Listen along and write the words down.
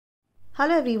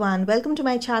Hello everyone, welcome to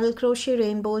my channel Crochet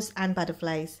Rainbows and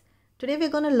Butterflies. Today we're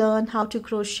going to learn how to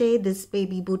crochet this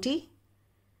baby booty.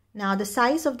 Now the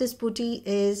size of this booty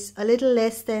is a little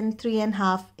less than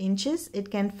 3.5 inches. It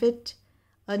can fit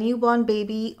a newborn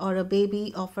baby or a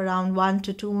baby of around 1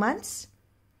 to 2 months.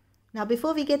 Now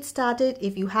before we get started,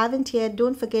 if you haven't yet,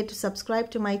 don't forget to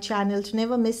subscribe to my channel to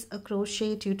never miss a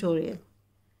crochet tutorial.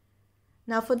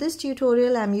 Now for this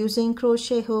tutorial I'm using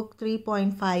crochet hook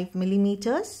 3.5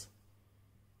 millimeters.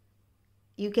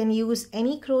 You can use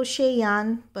any crochet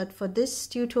yarn, but for this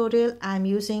tutorial I'm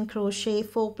using crochet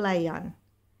 4-ply yarn.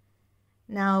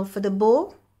 Now for the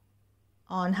bow,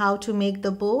 on how to make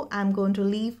the bow, I'm going to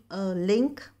leave a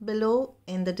link below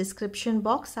in the description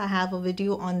box. I have a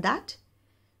video on that.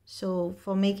 So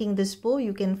for making this bow,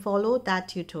 you can follow that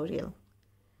tutorial.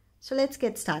 So let's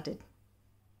get started.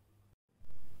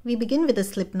 We begin with a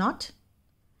slip knot,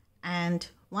 and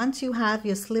once you have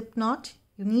your slip knot,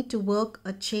 you need to work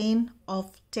a chain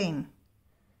of 10.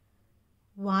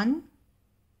 1,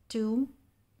 2,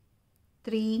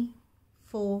 3,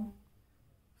 4,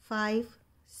 5,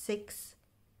 6,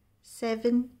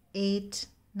 7, 8,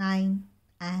 9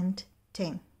 and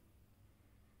 10.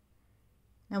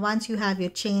 Now once you have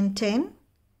your chain 10,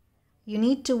 you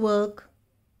need to work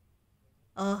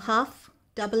a half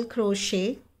double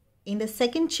crochet in the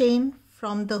second chain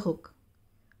from the hook.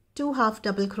 2 half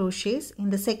double crochets in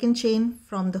the second chain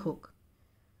from the hook.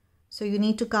 So you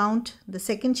need to count the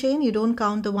second chain. You don't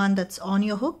count the one that's on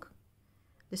your hook.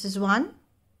 This is 1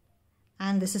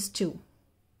 and this is 2.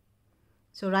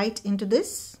 So right into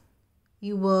this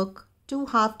you work 2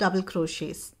 half double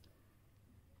crochets.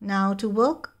 Now to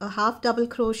work a half double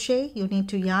crochet, you need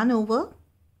to yarn over,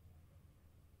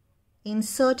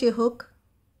 insert your hook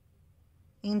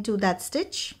into that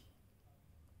stitch,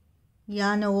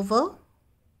 yarn over,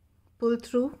 pull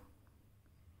through.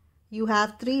 You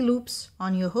have 3 loops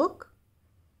on your hook.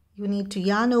 You need to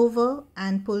yarn over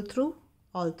and pull through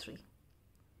all 3.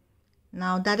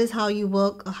 Now that is how you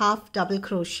work a half double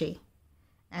crochet,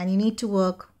 and you need to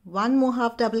work 1 more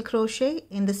half double crochet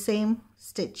in the same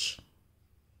stitch.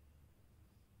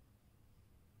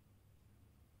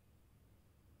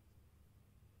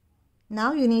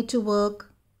 Now you need to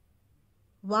work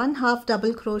 1 half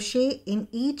double crochet in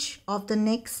each of the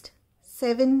next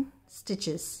 7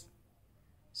 stitches.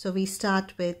 So we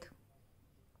start with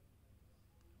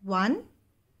 1,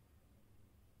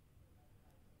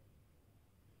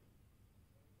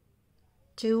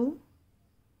 2,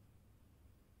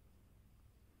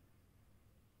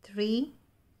 3,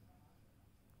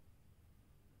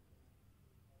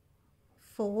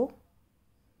 4,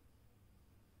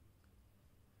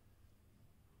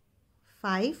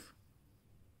 5,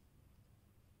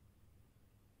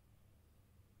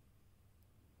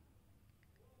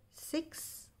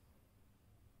 6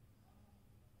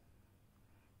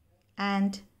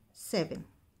 and 7.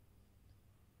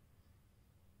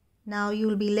 Now you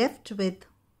will be left with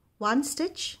 1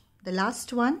 stitch, the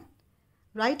last one.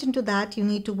 Right into that you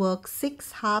need to work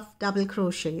 6 half double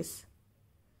crochets.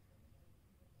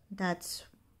 That's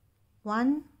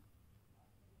 1,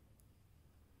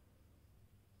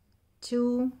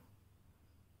 2,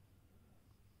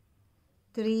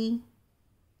 3,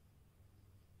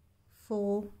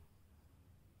 4,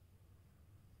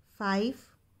 5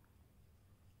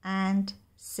 and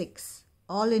 6,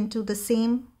 all into the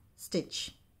same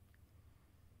stitch.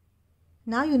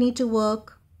 Now you need to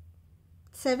work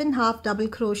 7 half double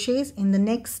crochets in the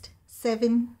next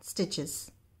 7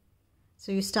 stitches.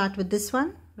 So you start with this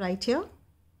one right here.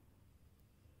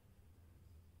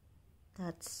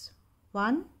 That's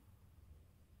 1,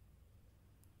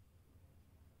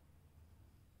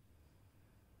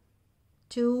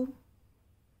 2,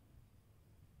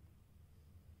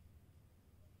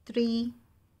 3,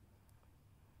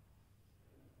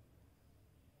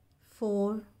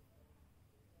 4,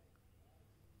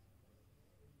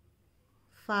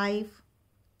 5,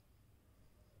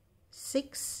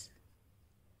 6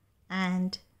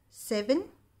 and 7.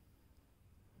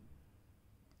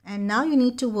 And now you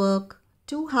need to work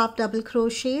 2 half double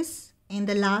crochets in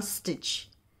the last stitch.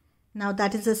 Now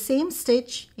that is the same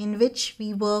stitch in which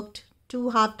we worked 2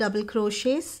 half double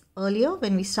crochets earlier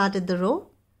when we started the row.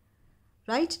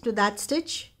 Right to that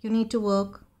stitch you need to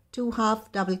work 2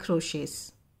 half double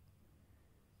crochets.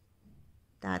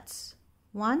 That's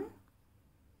 1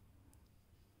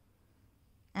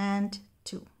 and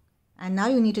 2. And now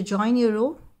you need to join your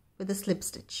row with a slip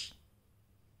stitch.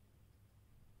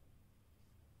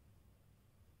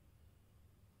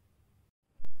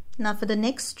 Now for the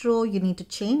next row you need to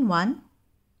chain 1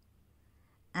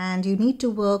 and you need to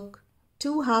work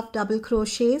 2 half double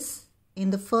crochets in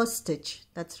the first stitch,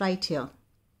 that's right here.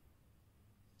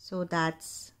 So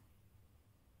that's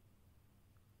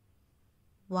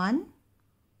 1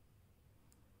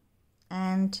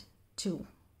 and 2.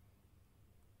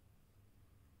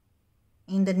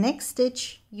 In the next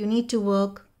stitch, you need to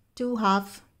work 2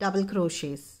 half double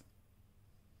crochets.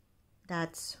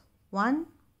 That's 1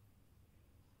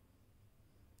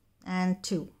 and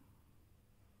 2.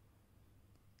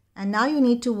 And now you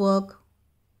need to work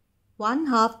 1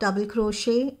 half double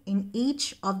crochet in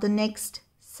each of the next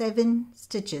 7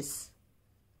 stitches.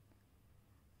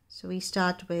 So we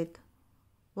start with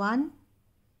 1,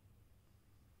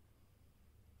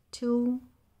 2,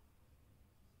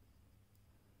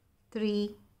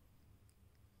 3,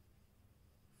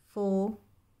 4,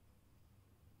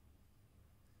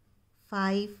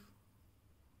 5,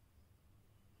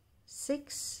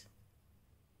 6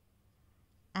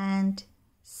 and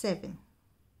 7.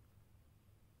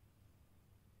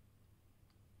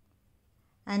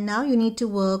 And now you need to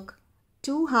work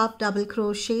 2 half double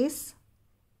crochets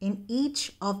in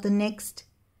each of the next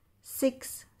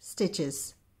 6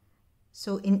 stitches.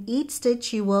 So in each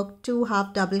stitch you work 2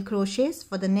 half double crochets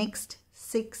for the next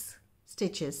 6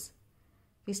 stitches.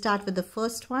 We start with the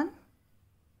first one.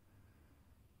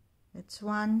 It's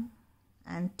 1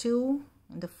 and 2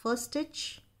 in the first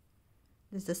stitch.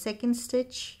 This is the second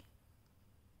stitch.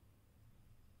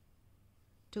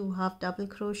 2 half double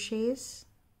crochets.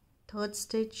 Third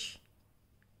stitch.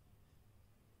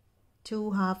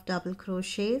 2 half double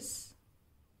crochets.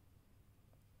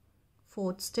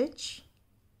 Fourth stitch.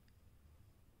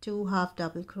 2 half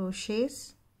double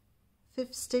crochets.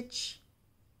 Fifth stitch.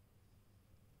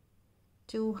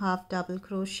 2 half double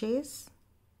crochets.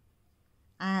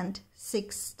 And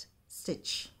sixth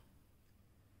stitch.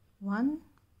 1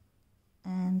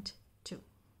 and 2.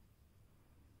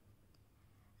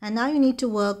 And now you need to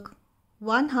work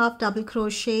 1 half double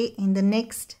crochet in the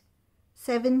next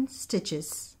 7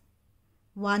 stitches.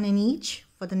 1 in each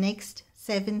for the next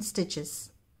 7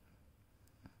 stitches.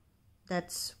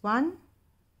 That's 1,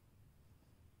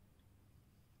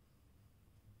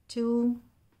 2,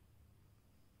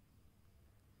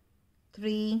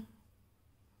 3,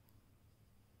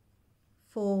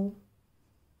 4,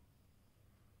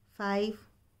 5,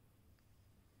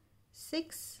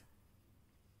 6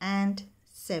 and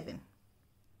 7.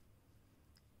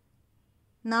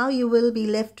 Now you will be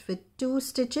left with 2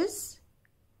 stitches.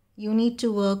 You need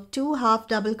to work 2 half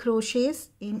double crochets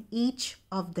in each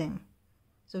of them.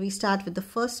 So we start with the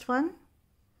first one,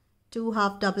 2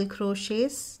 half double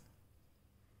crochets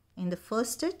in the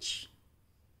first stitch,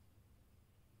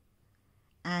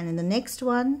 and in the next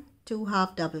one 2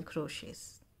 half double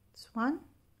crochets. It's 1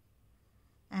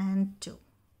 and 2.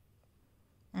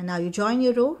 And now you join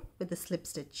your row with the slip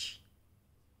stitch.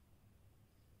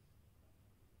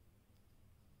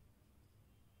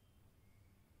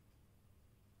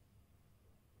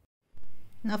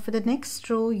 Now for the next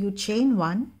row you chain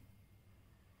 1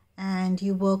 and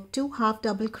you work 2 half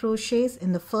double crochets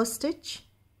in the first stitch.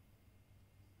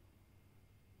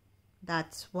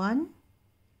 That's 1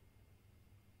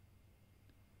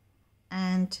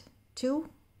 and 2.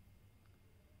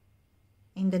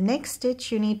 In the next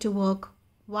stitch you need to work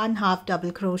 1 half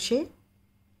double crochet.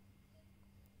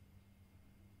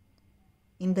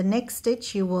 In the next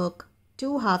stitch you work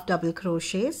 2 half double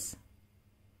crochets.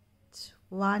 It's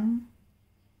 1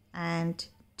 and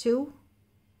 2,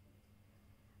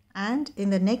 and in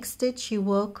the next stitch you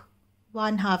work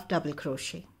 1 half double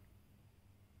crochet.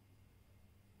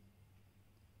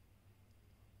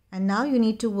 And now you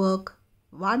need to work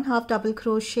 1 half double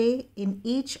crochet in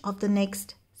each of the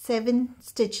next 7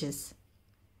 stitches.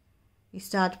 We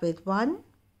start with 1,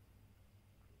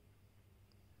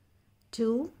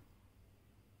 2,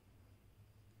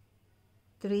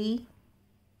 3,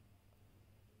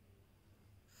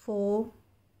 4,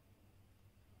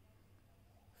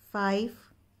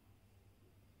 5,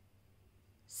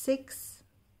 6,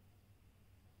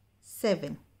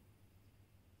 7.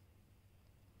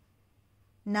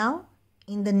 Now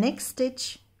in the next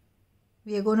stitch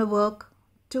we are going to work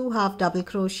 2 half double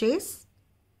crochets,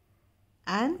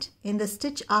 and in the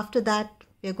stitch after that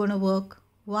we are going to work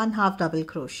 1 half double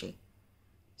crochet.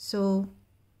 So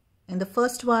in the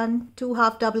first one 2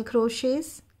 half double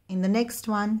crochets, in the next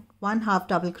one 1 half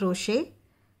double crochet,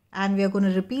 and we are going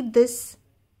to repeat this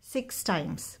 6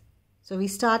 times. So we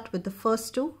start with the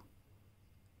first 2.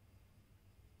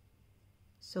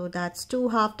 So that's 2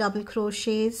 half double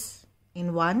crochets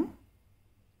in 1,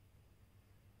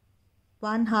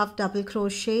 1 half double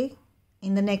crochet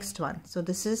in the next one. So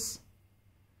this is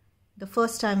the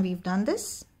first time we've done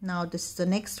this. Now this is the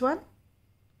next one.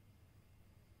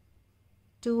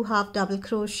 2 half double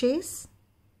crochets.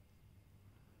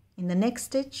 In the next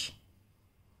stitch,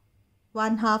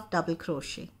 1 half double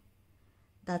crochet.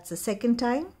 That's the second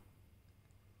time.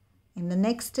 In the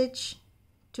next stitch,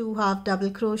 2 half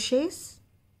double crochets.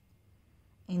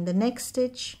 In the next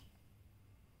stitch,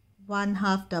 1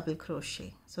 half double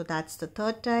crochet. So that's the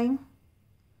third time.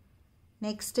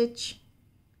 Next stitch,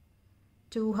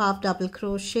 2 half double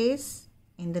crochets.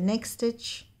 In the next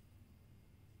stitch,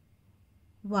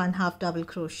 1 half double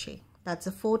crochet. That's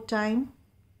the fourth time.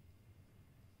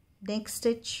 Next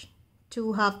stitch,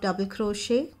 2 half double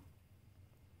crochet.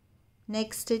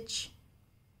 Next stitch,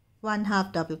 1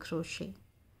 half double crochet.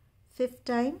 Fifth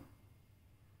time.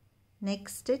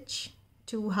 Next stitch,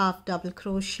 2 half double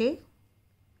crochet.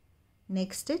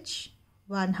 Next stitch,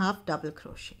 1 half double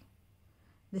crochet.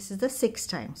 This is the sixth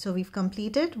time. So we've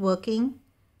completed working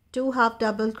 2 half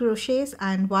double crochets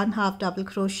and 1 half double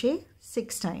crochet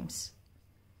 6 times.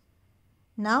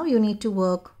 Now you need to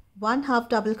work 1 half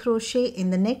double crochet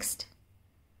in the next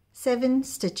 7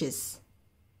 stitches.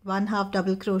 1 half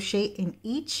double crochet in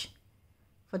each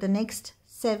for the next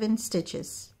 7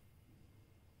 stitches.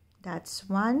 That's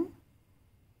 1,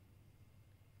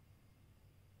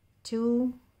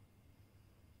 2,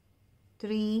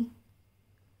 3,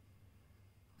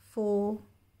 4,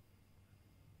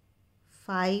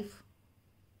 5,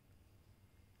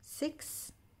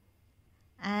 6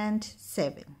 and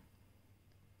 7.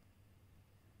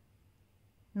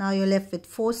 Now you're left with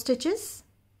 4 stitches.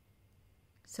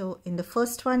 So in the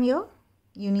first one here,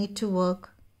 you need to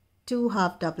work 2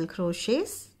 half double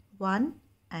crochets, 1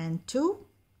 and 2.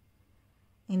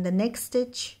 In the next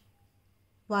stitch,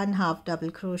 1 half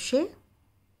double crochet.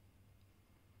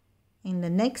 In the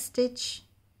next stitch,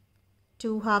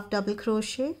 2 half double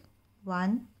crochet,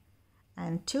 1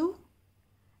 and 2.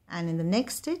 And in the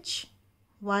next stitch,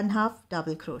 1 half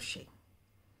double crochet.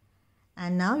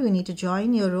 And now you need to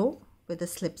join your row with a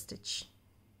slip stitch.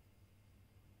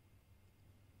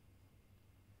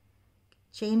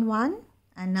 Chain 1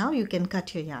 and now you can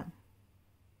cut your yarn.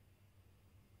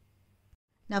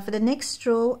 Now for the next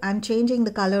row, I'm changing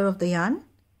the color of the yarn.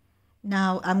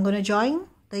 Now I'm going to join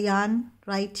the yarn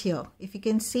right here. If you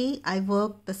can see, I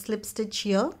worked the slip stitch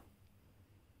here.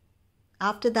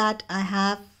 After that, I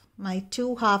have my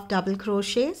 2 half double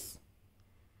crochets.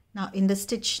 Now in the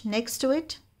stitch next to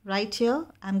it, right here,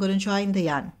 I'm going to join the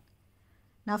yarn.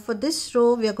 Now for this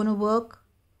row, we are going to work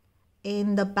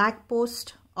in the back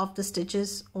post of the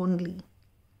stitches only.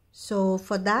 So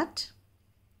for that,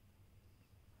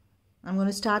 I'm going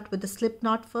to start with the slip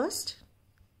knot first.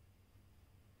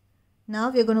 Now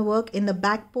we're going to work in the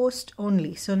back post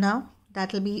only. So now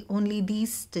that will be only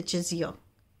these stitches here.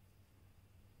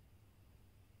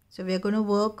 So we are going to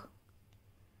work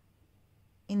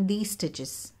in these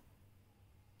stitches.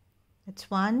 That's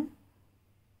 1,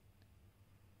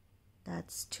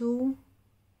 that's 2,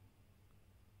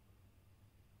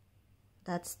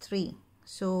 that's 3.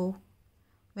 So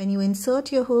when you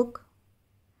insert your hook,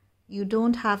 you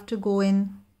don't have to go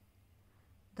in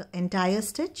the entire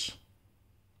stitch.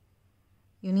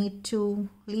 You need to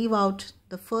leave out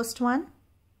the first one,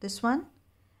 this one,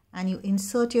 and you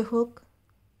insert your hook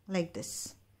like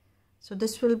this. So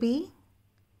this will be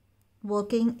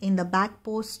working in the back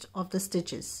post of the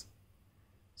stitches.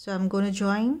 So I'm going to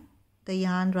join the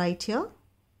yarn right here.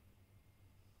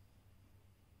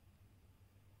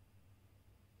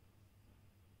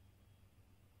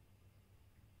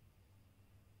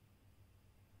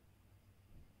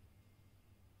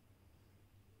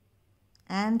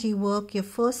 And you work your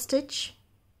first stitch,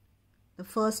 the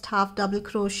first half double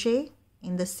crochet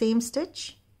in the same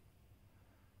stitch.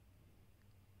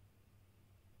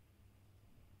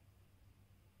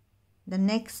 The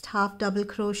next half double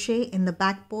crochet in the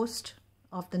back post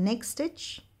of the next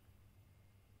stitch.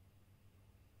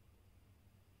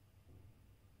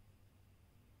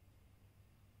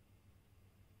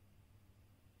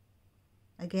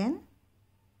 Again,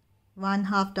 1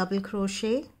 half double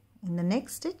crochet in the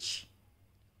next stitch.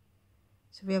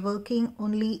 So we are working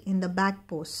only in the back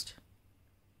post.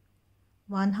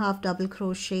 1 half double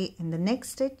crochet in the next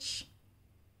stitch.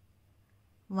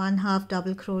 1 half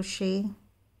double crochet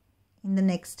in the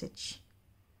next stitch.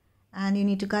 And you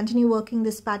need to continue working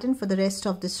this pattern for the rest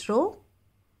of this row.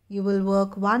 You will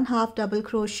work 1 half double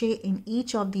crochet in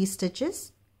each of these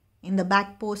stitches in the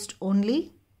back post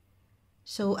only.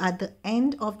 So at the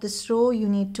end of this row, you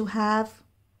need to have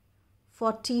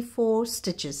 44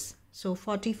 stitches. So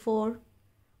 44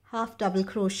 half double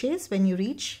crochets when you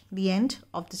reach the end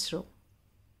of this row.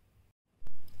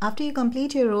 After you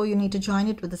complete your row, you need to join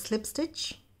it with a slip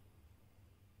stitch.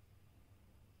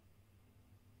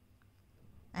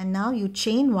 And now you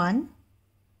chain 1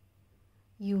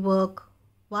 you work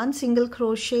 1 single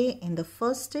crochet in the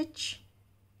first stitch,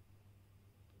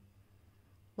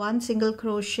 1 single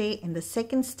crochet in the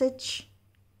second stitch,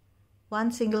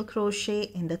 1 single crochet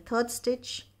in the third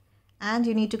stitch, and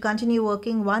you need to continue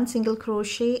working 1 single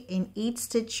crochet in each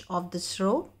stitch of this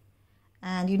row,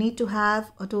 and you need to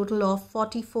have a total of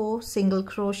 44 single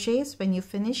crochets when you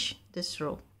finish this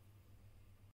row.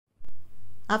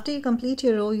 After you complete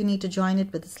your row, you need to join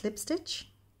it with a slip stitch,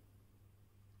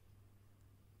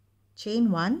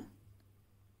 chain 1,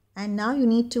 and now you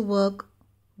need to work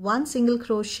 1 single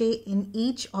crochet in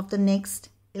each of the next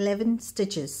 11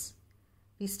 stitches.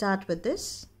 We start with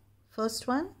this first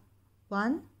one,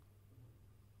 1,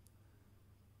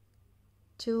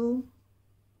 2,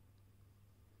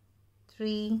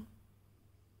 3,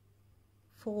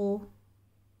 4,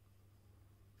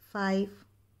 5,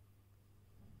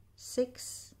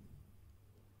 6,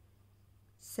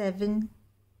 7,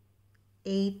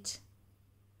 8,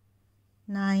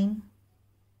 9,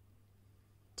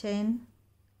 10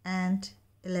 and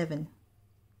 11.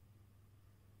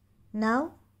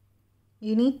 Now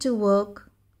you need to work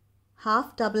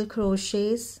half double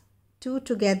crochets 2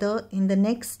 together in the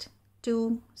next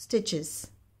 2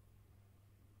 stitches.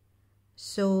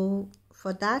 So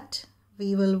for that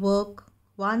we will work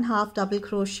 1 half double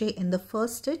crochet in the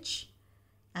first stitch,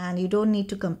 and you don't need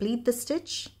to complete the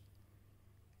stitch,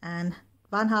 and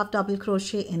 1 half double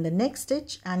crochet in the next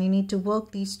stitch, and you need to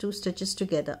work these 2 stitches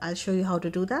together. I'll show you how to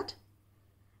do that.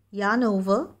 Yarn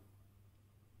over,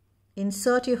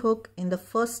 insert your hook in the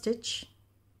first stitch,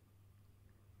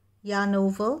 yarn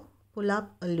over, pull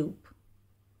up a loop.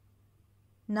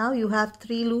 Now you have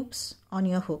 3 loops on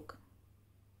your hook.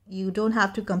 You don't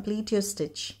have to complete your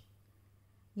stitch.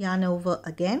 Yarn over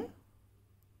again,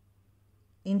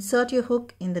 insert your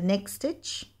hook in the next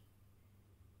stitch,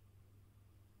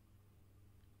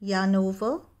 yarn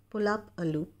over, pull up a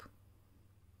loop.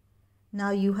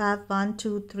 Now you have 1,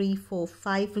 2, 3, 4,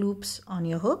 5 loops on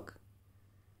your hook.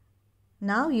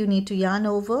 Now you need to yarn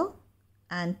over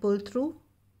and pull through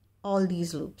all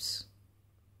these loops.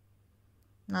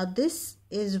 Now this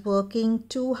is working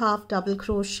 2 half double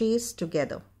crochets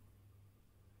together.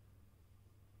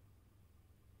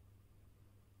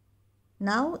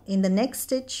 Now in the next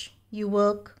stitch you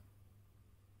work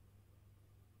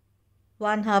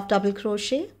 1 half double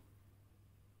crochet,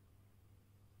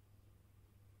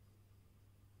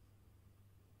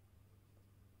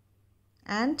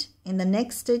 and in the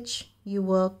next stitch you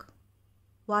work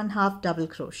 1 half double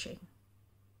crochet.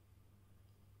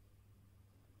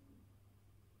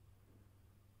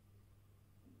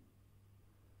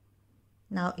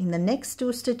 Now in the next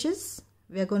 2 stitches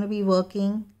we are going to be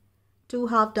working 2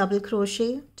 half double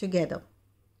crochet together.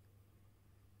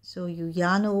 So you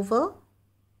yarn over,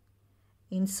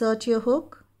 insert your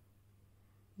hook,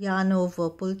 yarn over,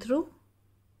 pull through,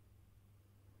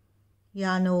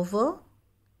 yarn over,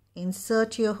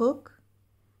 insert your hook,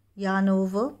 yarn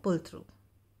over, pull through.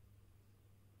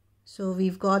 So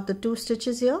we've got the 2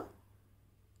 stitches here.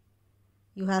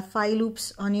 You have 5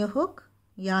 loops on your hook,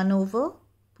 yarn over,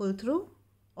 pull through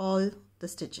all the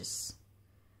stitches.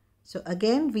 So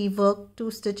again we work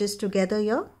 2 stitches together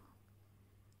here,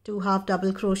 2 half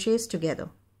double crochets together.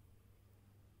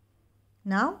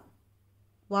 Now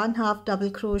 1 half double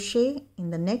crochet in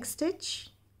the next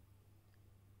stitch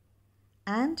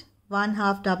and 1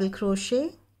 half double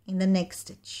crochet in the next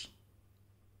stitch.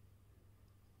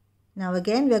 Now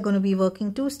again we are going to be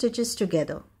working 2 stitches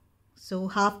together. So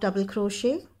half double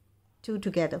crochet, 2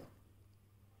 together.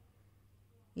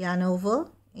 Yarn over,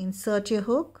 insert your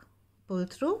hook, pull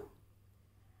through,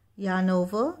 yarn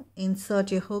over,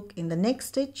 insert your hook in the next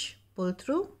stitch, pull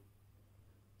through,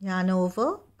 yarn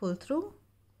over, pull through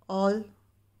all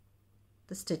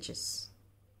the stitches,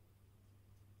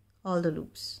 all the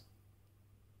loops.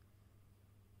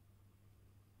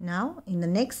 Now in the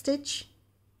next stitch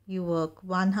you work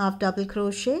 1 half double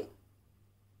crochet,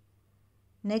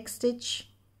 next stitch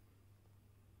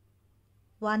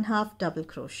 1 half double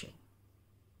crochet.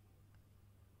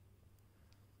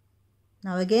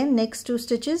 Now again next 2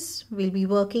 stitches we'll be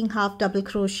working half double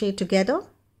crochet together.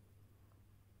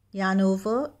 Yarn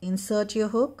over, insert your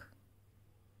hook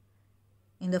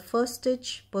in the first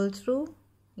stitch, pull through,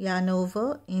 yarn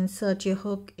over, insert your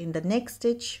hook in the next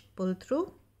stitch, pull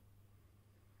through,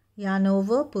 yarn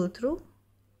over, pull through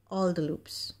all the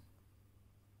loops.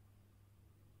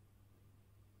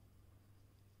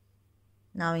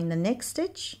 Now in the next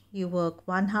stitch you work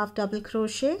 1 half double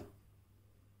crochet.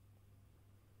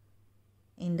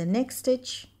 In the next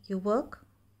stitch you work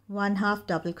 1 half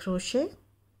double crochet.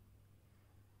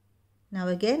 Now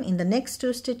again in the next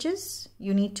 2 stitches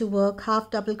you need to work half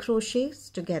double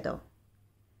crochets together.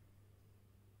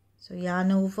 So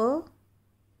yarn over,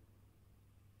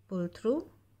 pull through,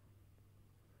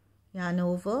 yarn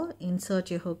over, insert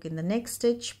your hook in the next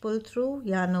stitch, pull through,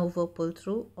 yarn over, pull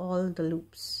through all the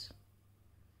loops.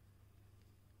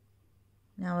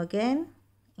 Now again,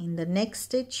 in the next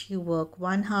stitch you work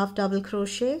 1 half double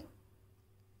crochet.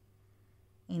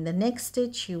 In the next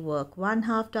stitch you work 1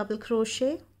 half double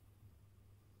crochet,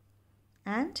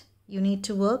 and you need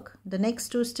to work the next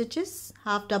 2 stitches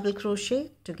half double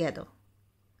crochet together.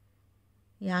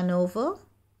 Yarn over,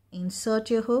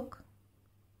 insert your hook,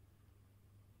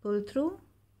 pull through,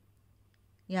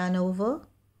 yarn over,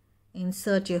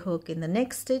 insert your hook in the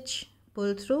next stitch,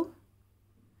 pull through,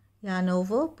 yarn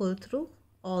over, pull through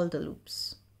all the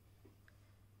loops.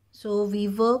 So we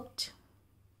worked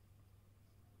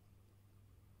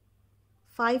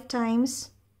 5 times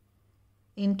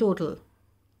in total.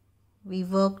 We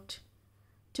worked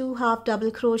 2 half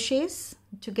double crochets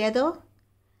together,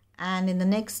 and in the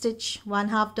next stitch 1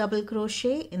 half double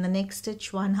crochet, in the next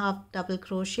stitch 1 half double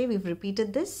crochet. We've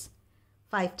repeated this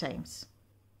 5 times.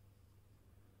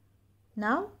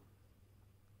 Now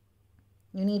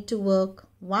you need to work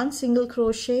 1 single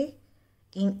crochet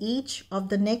in each of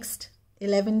the next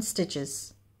 11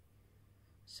 stitches.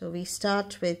 So we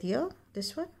start with here,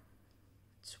 this one.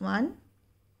 It's 1,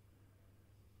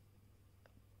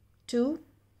 2,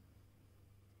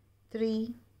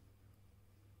 3,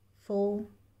 4,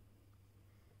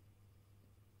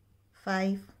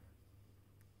 5,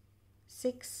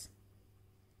 6,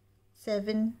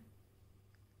 7,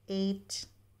 8,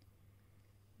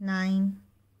 9,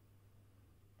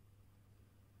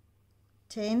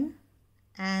 10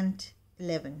 and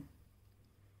 11.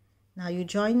 Now you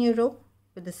join your row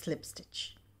with the slip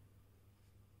stitch.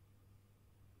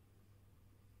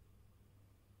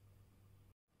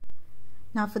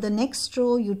 Now for the next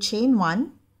row you chain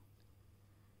 1.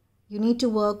 You need to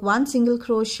work 1 single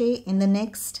crochet in the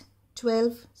next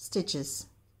 12 stitches.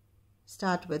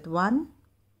 Start with 1,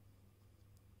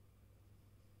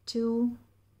 2,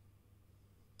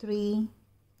 3,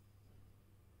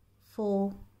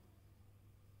 4,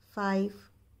 5,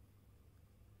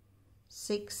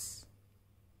 6,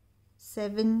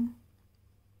 7,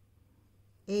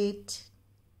 8,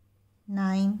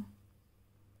 9,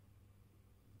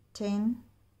 10,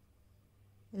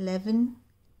 11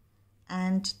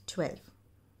 and 12.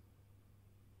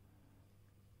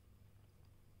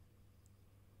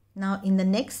 Now in the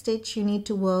next stitch you need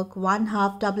to work 1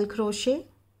 half double crochet.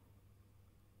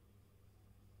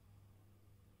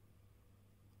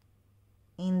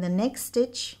 In the next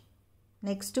stitch,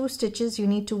 next 2 stitches, you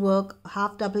need to work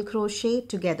half double crochet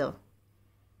together.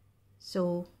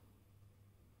 So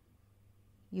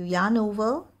you yarn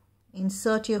over,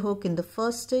 insert your hook in the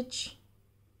first stitch,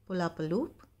 pull up a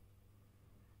loop,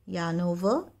 yarn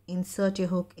over, insert your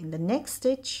hook in the next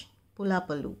stitch, pull up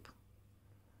a loop.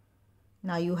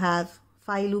 Now you have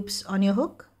 5 loops on your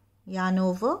hook, yarn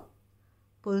over,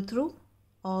 pull through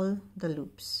all the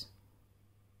loops.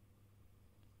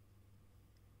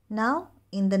 Now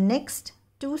in the next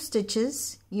 2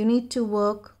 stitches you need to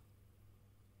work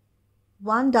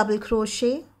 1 double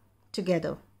crochet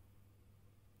together.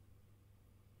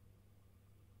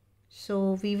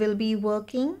 So we will be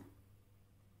working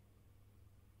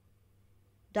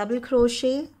double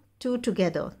crochet 2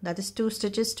 together, that is 2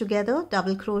 stitches together,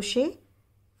 double crochet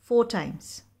 4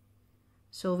 times.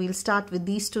 So we'll start with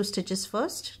these 2 stitches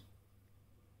first.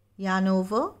 Yarn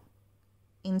over,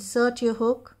 insert your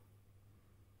hook,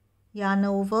 yarn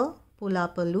over, pull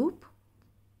up a loop.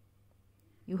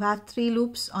 You have 3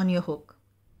 loops on your hook.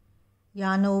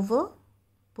 Yarn over,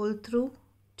 pull through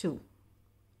 2.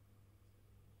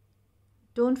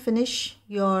 Don't finish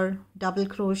your double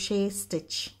crochet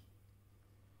stitch.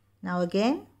 Now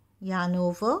again, yarn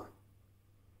over,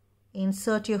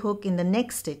 insert your hook in the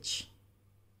next stitch.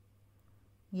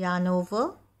 Yarn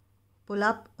over, pull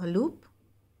up a loop.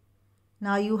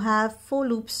 Now you have 4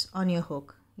 loops on your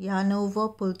hook. Yarn over,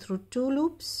 pull through 2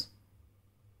 loops.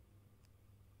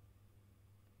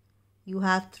 You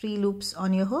have 3 loops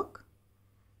on your hook.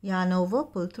 Yarn over,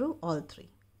 pull through all 3.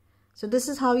 So this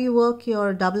is how you work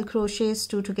your double crochets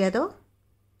 2 together.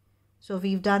 So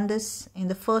we've done this in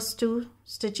the first 2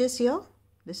 stitches here.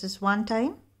 This is 1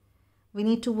 time. We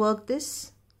need to work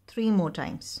this 3 more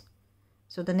times.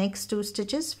 So the next 2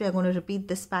 stitches we are going to repeat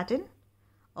this pattern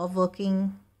of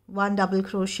working 1 double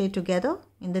crochet together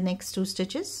in the next 2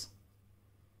 stitches.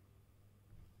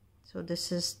 So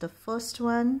this is the first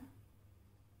one.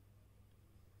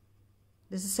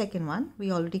 This is the second one.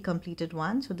 We already completed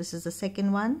 1. So this is the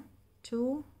second one.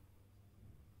 2.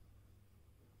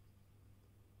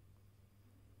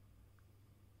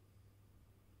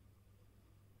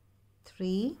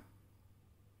 3.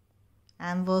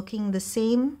 I'm working the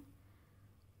same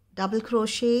double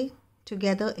crochet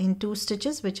together in 2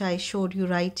 stitches, which I showed you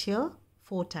right here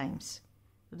 4 times.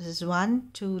 This is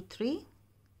 1, 2, 3,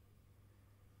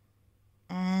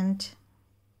 and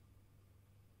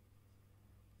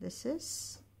this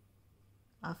is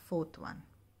our 4th one.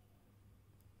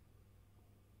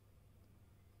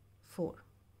 4.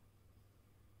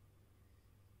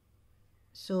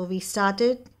 So we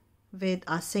started with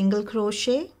a single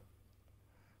crochet,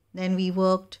 then we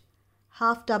worked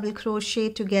half double crochet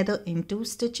together in 2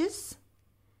 stitches,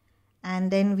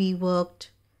 and then we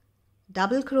worked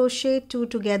double crochet 2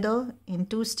 together in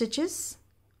 2 stitches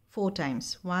 4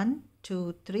 times. 1,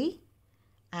 2, 3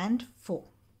 and 4.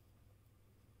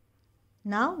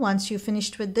 Now once you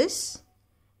finished with this,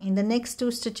 in the next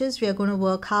 2 stitches we are going to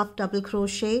work half double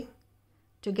crochet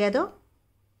together.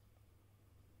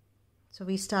 So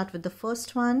we start with the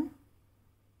first one,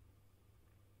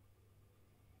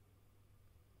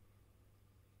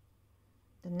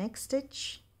 the next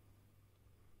stitch,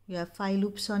 you have 5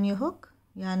 loops on your hook,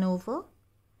 yarn over,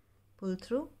 pull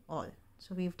through all.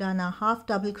 So we've done our half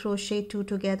double crochet 2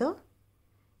 together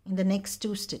in the next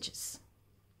 2 stitches.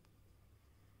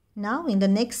 Now in the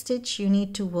next stitch you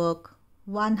need to work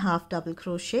 1 half double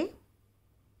crochet,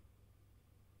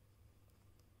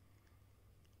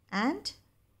 and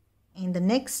in the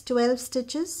next 12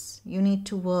 stitches you need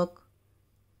to work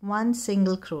 1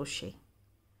 single crochet.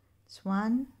 It's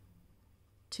 1,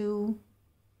 2,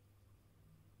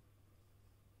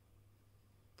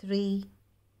 3,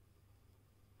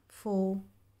 4,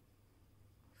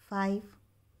 5,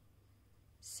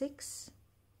 6,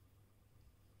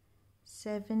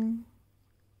 7,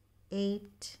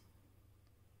 8,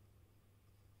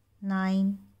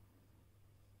 9,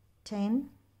 10,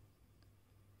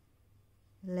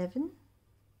 11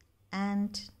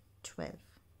 and 12,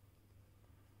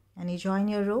 and you join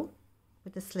your row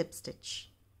with a slip stitch.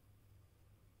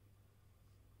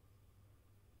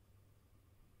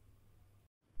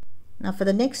 Now for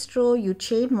the next row you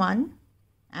chain 1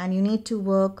 and you need to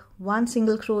work 1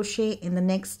 single crochet in the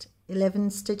next 11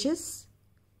 stitches.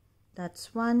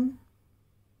 That's 1,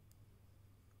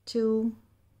 2,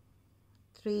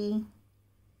 3,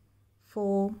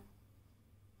 4,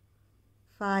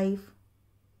 5,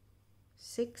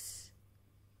 6,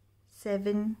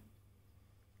 7,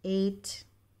 8,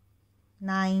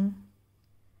 9,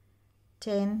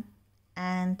 10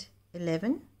 and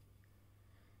 11.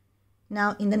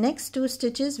 Now in the next 2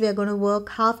 stitches we are going to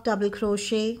work half double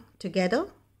crochet together.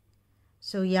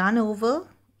 So yarn over,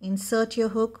 insert your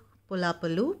hook, pull up a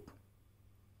loop,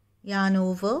 yarn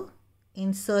over,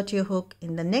 insert your hook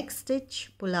in the next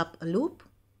stitch, pull up a loop,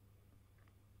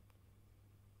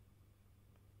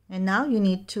 and now you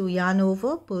need to yarn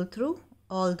over, pull through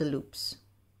all the loops.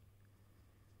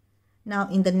 Now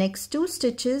in the next 2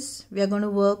 stitches we are going to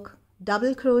work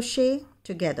double crochet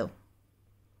together.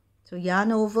 So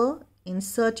yarn over,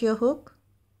 insert your hook,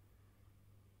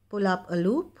 pull up a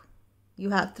loop.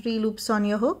 You have 3 loops on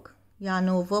your hook, yarn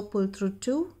over, pull through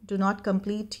 2, do not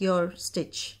complete your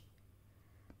stitch.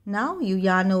 Now you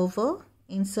yarn over,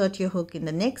 insert your hook in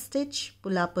the next stitch,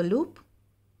 pull up a loop.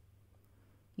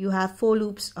 You have 4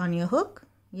 loops on your hook,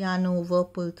 yarn over,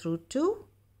 pull through 2.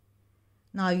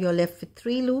 Now you're left with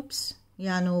 3 loops,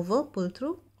 yarn over, pull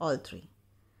through all 3.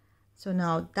 So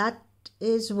now that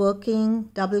is working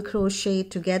double crochet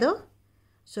together.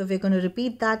 So we're going to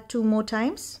repeat that 2 more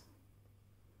times.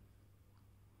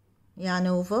 Yarn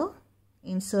over,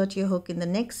 insert your hook in the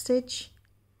next stitch,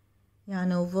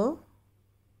 yarn over,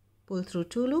 pull through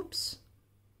 2 loops,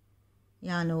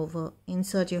 yarn over,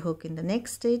 insert your hook in the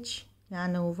next stitch,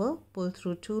 yarn over, pull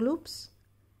through 2 loops,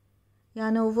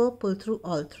 yarn over, pull through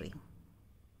all 3.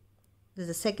 This is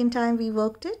the second time we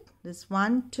worked it. This is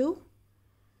 1, 2.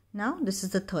 Now this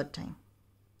is the third time.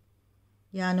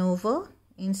 Yarn over,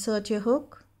 insert your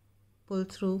hook, pull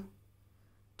through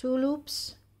 2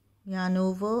 loops, yarn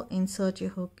over, insert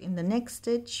your hook in the next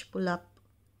stitch, pull up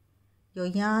your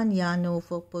yarn, yarn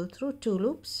over, pull through 2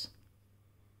 loops,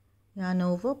 yarn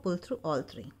over, pull through all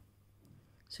 3.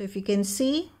 So if you can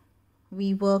see,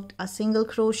 we worked a single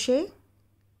crochet.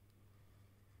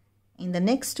 In the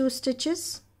next 2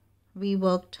 stitches we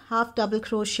worked half double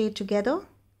crochet together.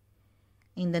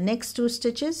 In the next 2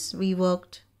 stitches we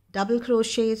worked double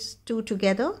crochets 2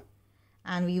 together,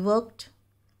 and we worked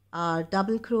our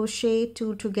double crochet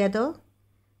 2 together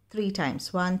 3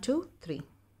 times. 1, 2, 3.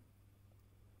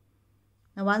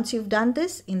 Now once you've done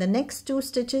this, in the next 2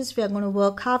 stitches we are going to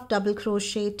work half double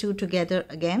crochet 2 together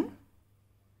again.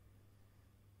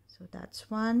 So that's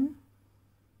 1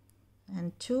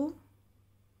 and 2,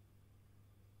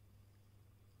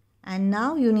 and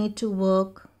now you need to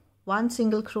work 1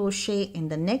 single crochet in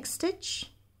the next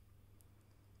stitch,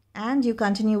 and you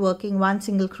continue working 1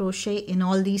 single crochet in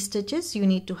all these stitches. You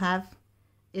need to have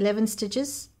 11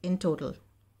 stitches in total.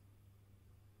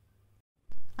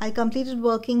 I completed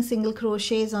working single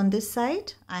crochets on this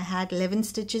side. I had 11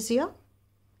 stitches here.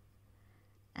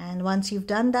 And once you've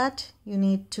done that, you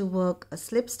need to work a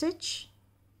slip stitch,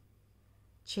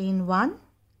 chain 1,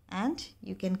 and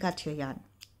you can cut your yarn.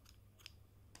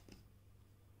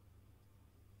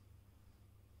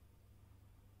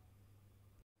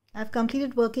 I've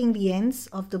completed working the ends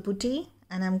of the booty,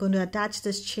 and I'm going to attach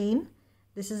this chain.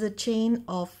 This is a chain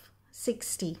of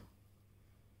 60.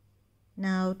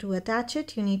 Now to attach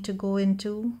it, you need to go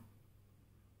into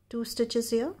 2 stitches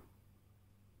here,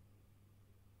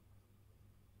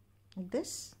 like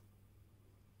this,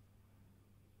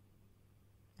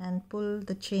 and pull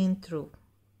the chain through.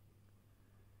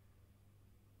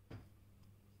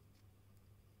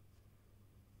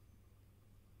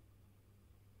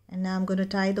 And now I'm going to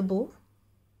tie the bow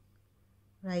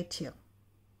right here.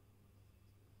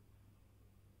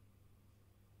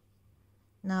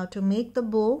 Now to make the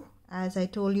bow, as I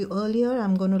told you earlier,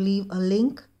 I'm going to leave a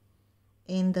link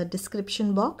in the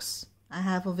description box. I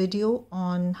have a video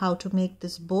on how to make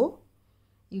this bow.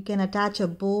 You can attach a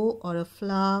bow or a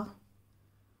flower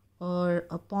or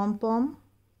a pom-pom.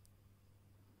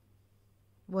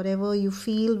 Whatever you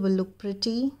feel will look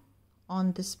pretty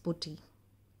on this booty.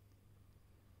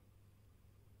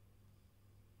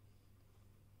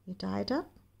 You tie it up.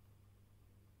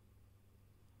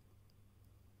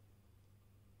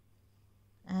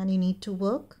 And you need to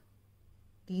work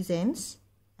these ends,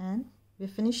 and we're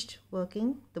finished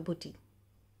working the booty.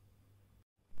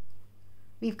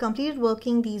 We've completed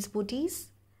working these booties.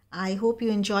 I hope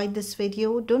you enjoyed this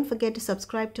video. Don't forget to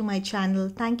subscribe to my channel.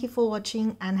 Thank you for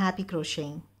watching and happy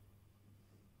crocheting.